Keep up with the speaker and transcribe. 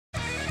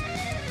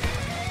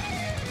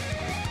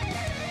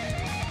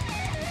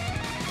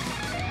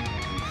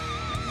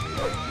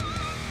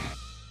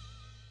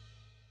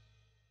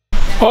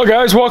Well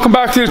guys, welcome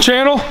back to the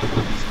channel.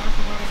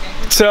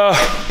 It's a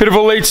bit of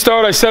a late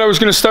start. I said I was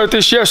going to start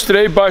this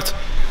yesterday, but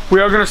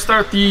we are going to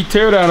start the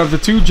teardown of the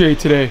 2J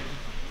today.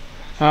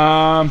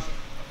 I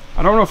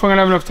don't know if I'm going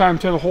to have enough time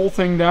to tear the whole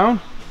thing down.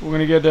 We're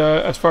going to get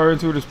as far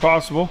into it as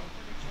possible.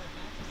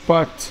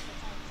 But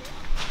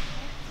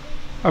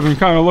I've been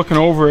kind of looking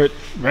over it.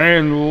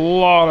 Man, a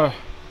lot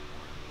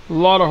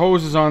of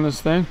hoses on this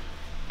thing.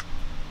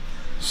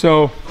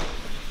 So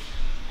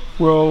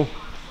we'll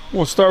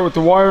start with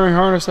the wiring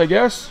harness, I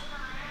guess,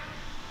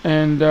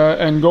 and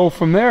go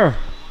from there.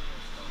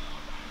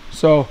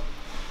 So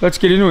let's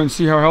get into it and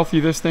see how healthy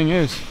this thing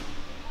is.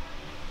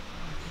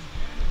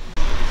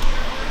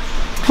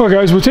 Well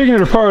guys, we're taking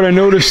it apart. I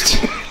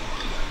noticed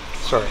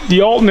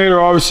the alternator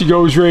obviously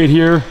goes right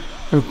here.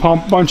 A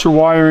bunch of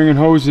wiring and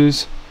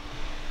hoses,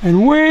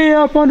 and way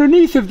up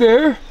underneath of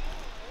there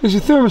is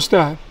a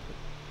thermostat,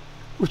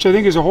 which I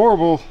think is a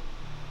horrible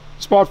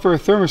spot for a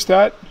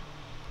thermostat.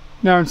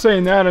 Now in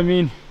saying that, I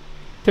mean,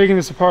 taking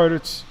this apart,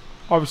 it's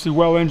obviously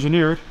well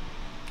engineered.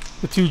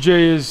 The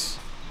 2J is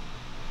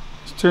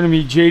turning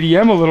me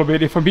JDM a little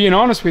bit, if I'm being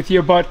honest with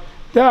you, but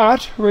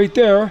that right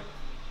there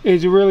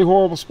is a really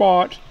horrible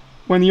spot.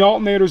 When the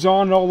alternator's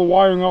on and all the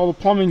wiring, all the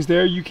plumbing's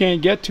there, you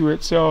can't get to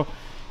it. So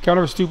kind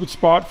of a stupid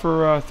spot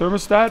for a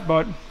thermostat,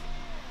 but I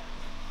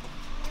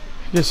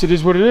guess it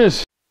is what it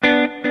is.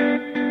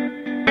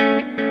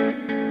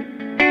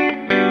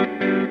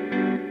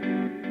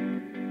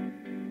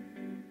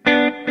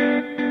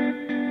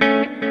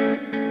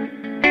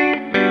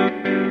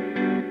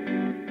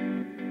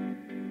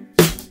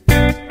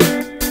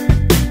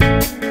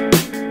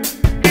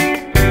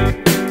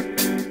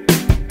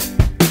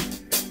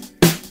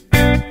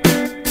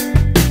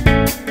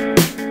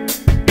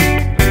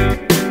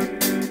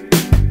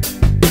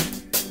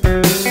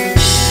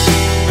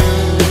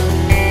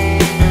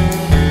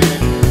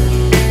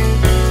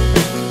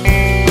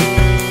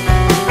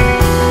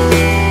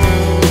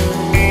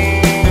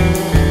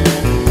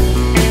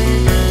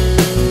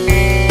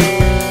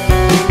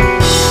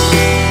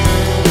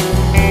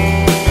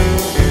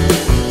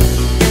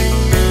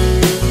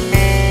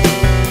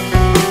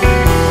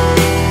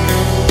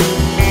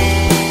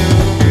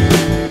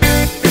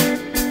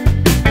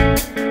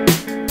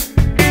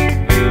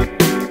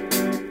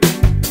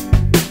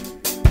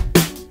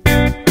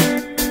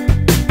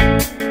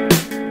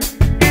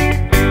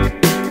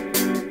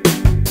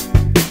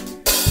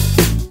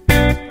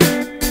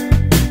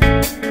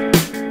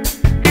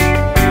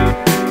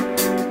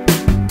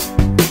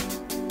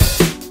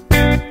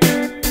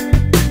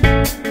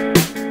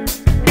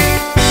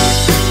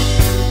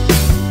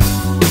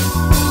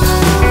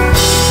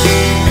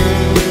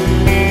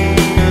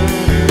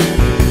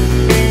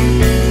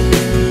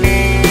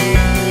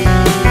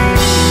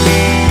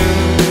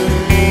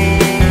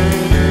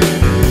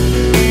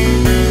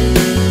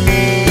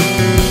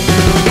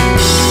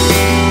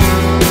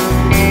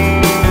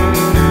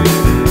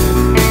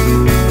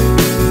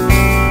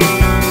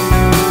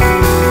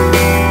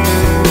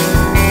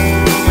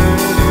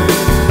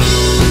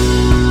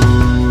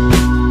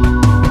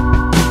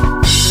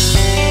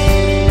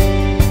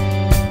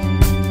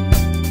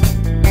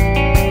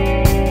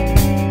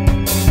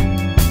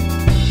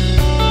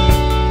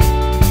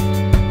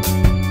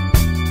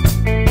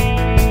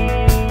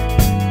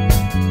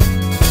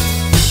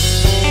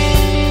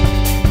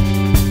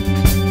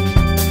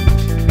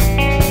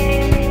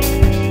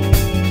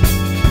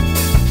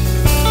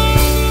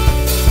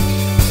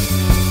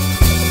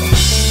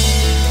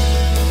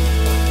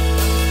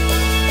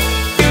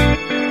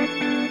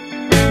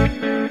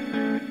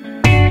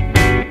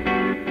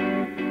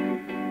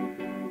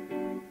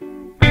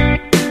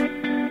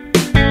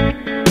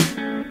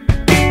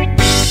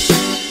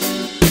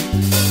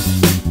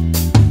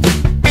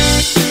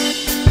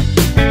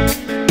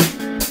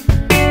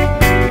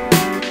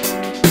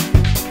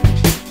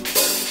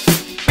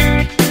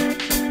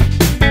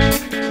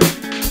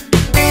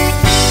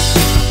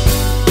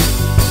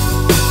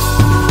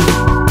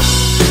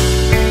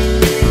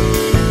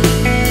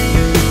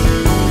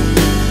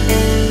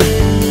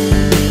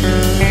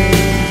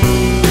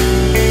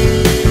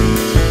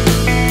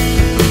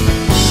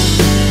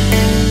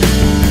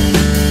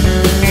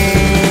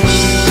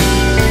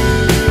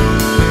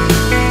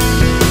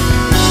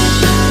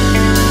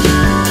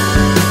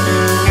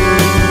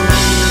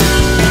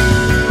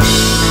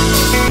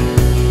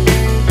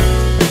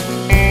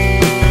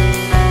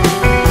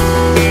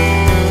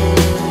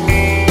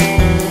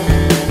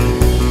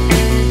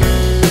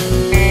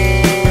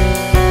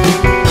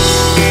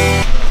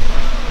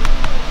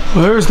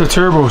 Well, there's the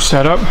turbo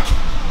setup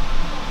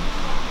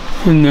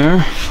in there.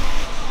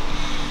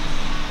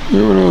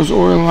 Here are those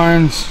oil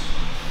lines.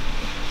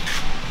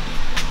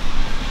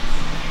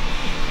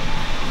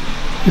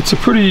 It's a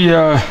pretty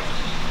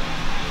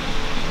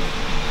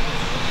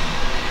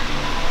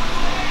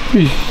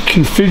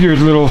configured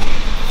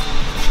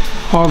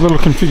odd little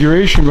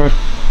configuration, but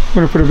I'm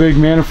going to put a big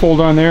manifold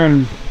on there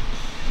and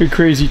big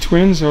crazy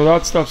twin, so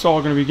that stuff's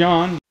all going to be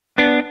gone.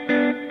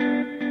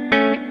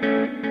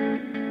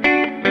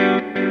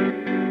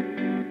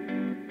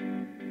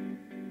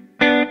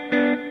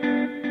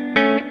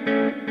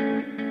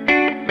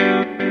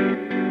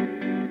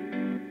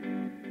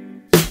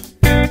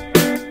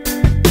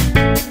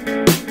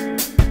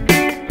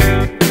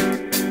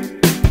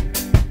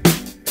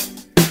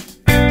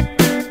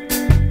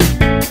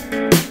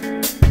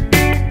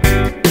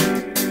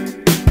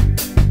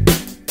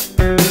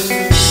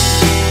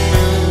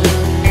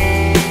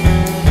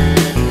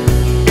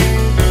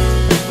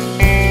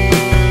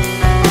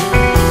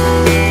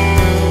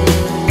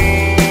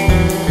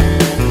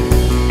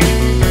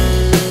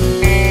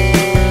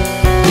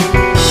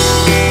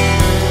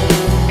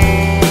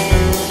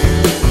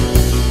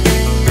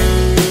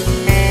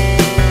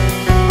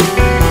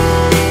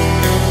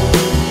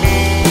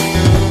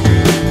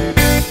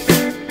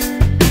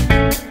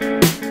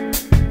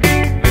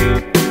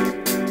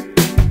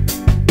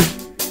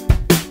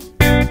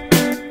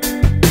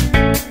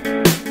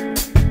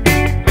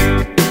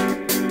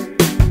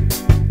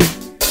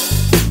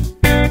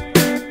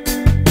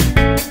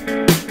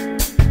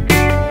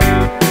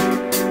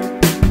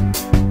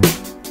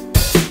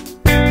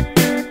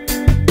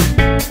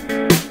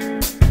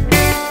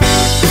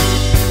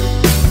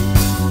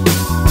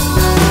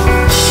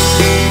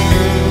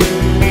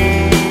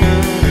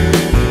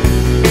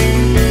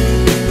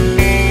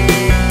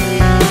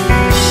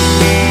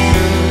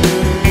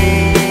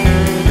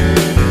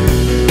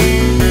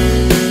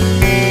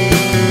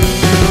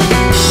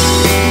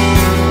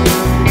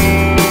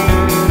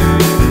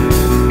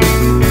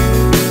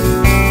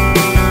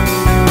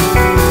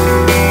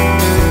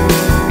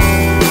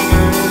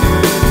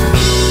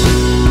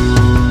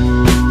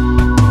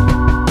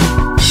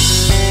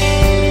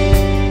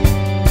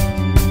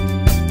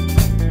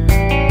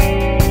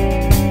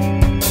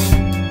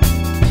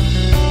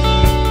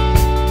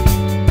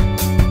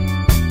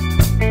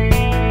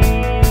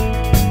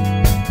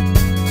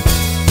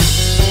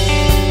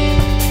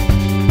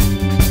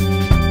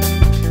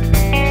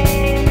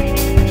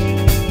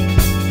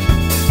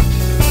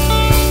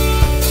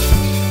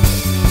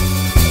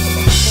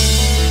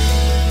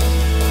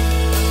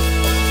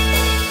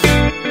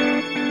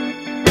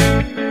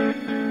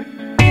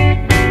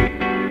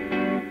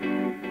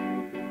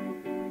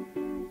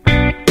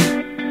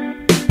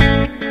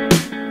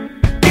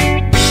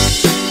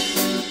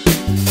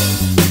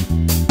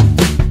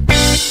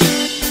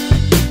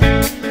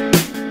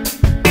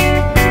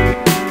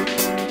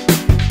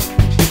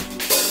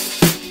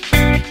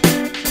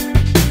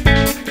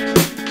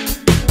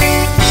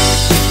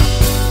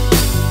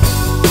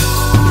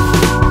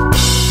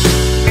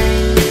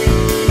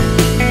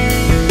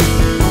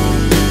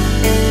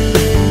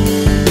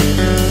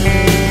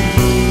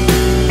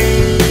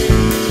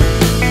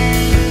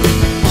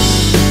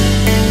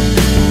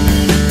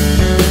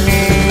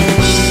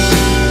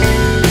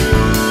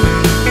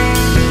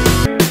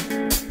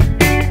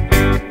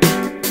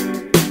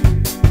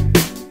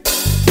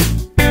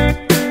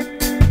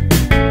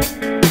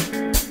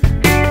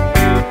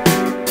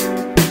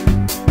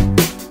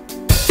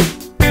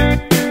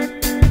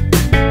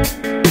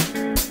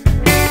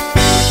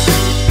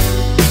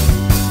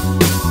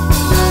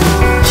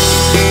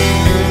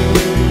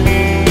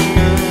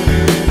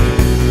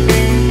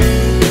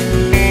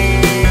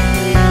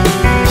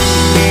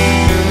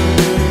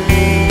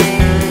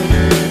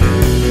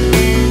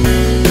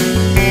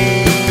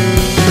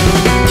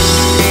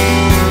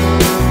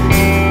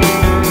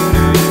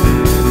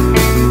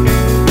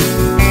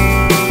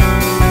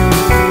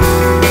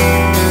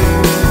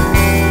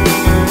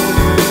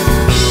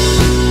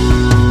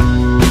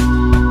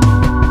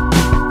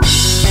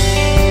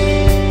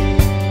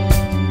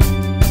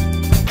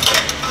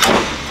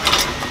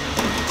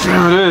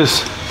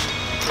 is.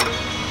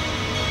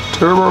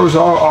 Turbos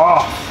are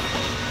off.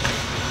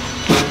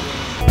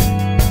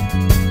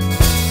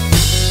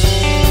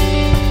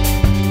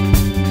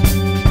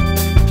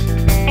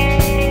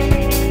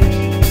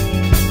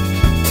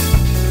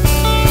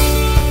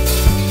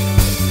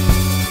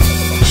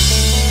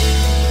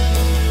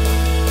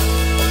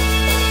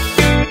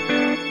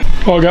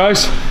 Well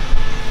guys,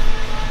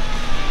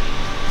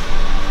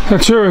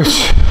 that's sure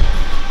it's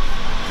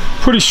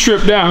pretty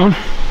stripped down.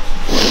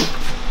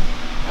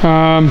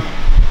 I've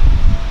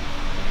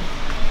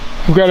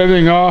got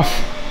everything off.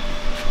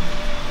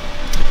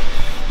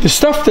 The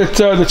stuff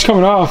that's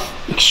coming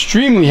off,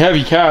 extremely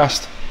heavy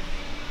cast.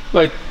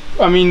 Like,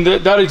 I mean,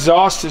 that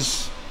exhaust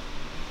is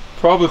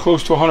probably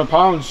close to 100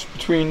 pounds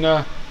between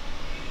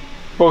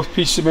both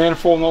pieces of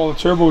manifold and all the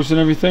turbos and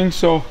everything.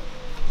 So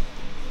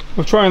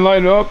we'll try and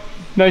lighten it up.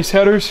 Nice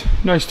headers,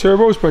 nice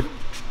turbos, but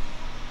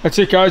that's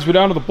it guys, we're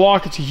down to the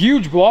block. It's a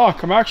huge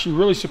block. I'm actually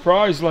really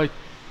surprised. Like,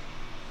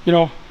 you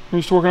know, I'm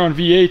used to working on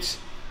V8s.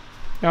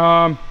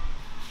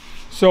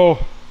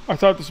 So I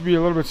thought this would be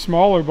a little bit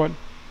smaller, but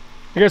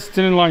I guess it's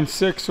an inline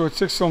 6, so it's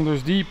 6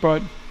 cylinders deep,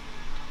 but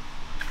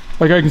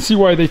like I can see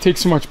why they take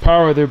so much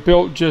power. They're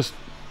built just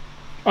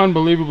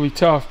unbelievably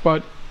tough,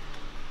 but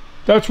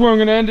that's where I'm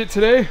gonna end it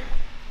today.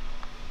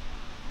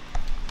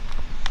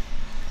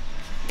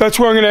 That's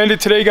where I'm going to end it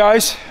today,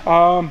 guys.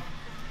 I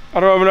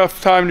don't have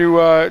enough time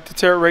to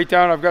tear it right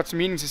down. I've got some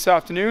meetings this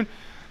afternoon,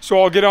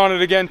 so I'll get on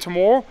it again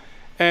tomorrow,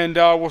 and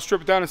we'll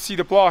strip it down and see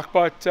the block.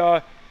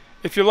 But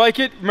if you like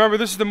it, remember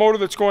this is the motor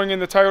that's going in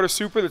the Toyota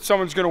Supra that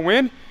someone's going to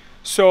win.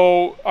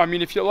 So, I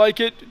mean, if you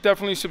like it,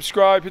 definitely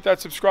subscribe. Hit that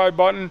subscribe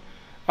button.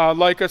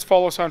 Like us,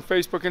 follow us on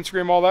Facebook,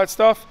 Instagram, all that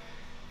stuff.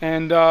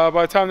 And by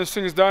the time this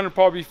thing is done, it'll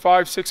probably be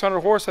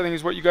 500-600 horse, I think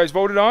is what you guys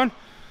voted on.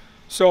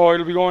 So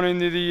it'll be going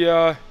into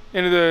the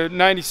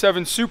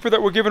 97 Supra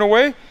that we're giving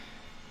away.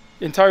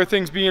 The entire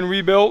thing's being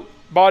rebuilt.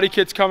 Body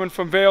kit's coming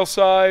from Vale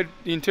side.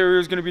 The interior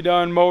is going to be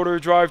done, motor,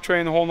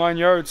 drivetrain, the whole 9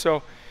 yards.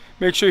 So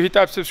make sure you hit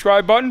that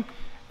subscribe button,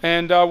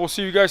 and we'll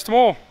see you guys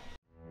tomorrow.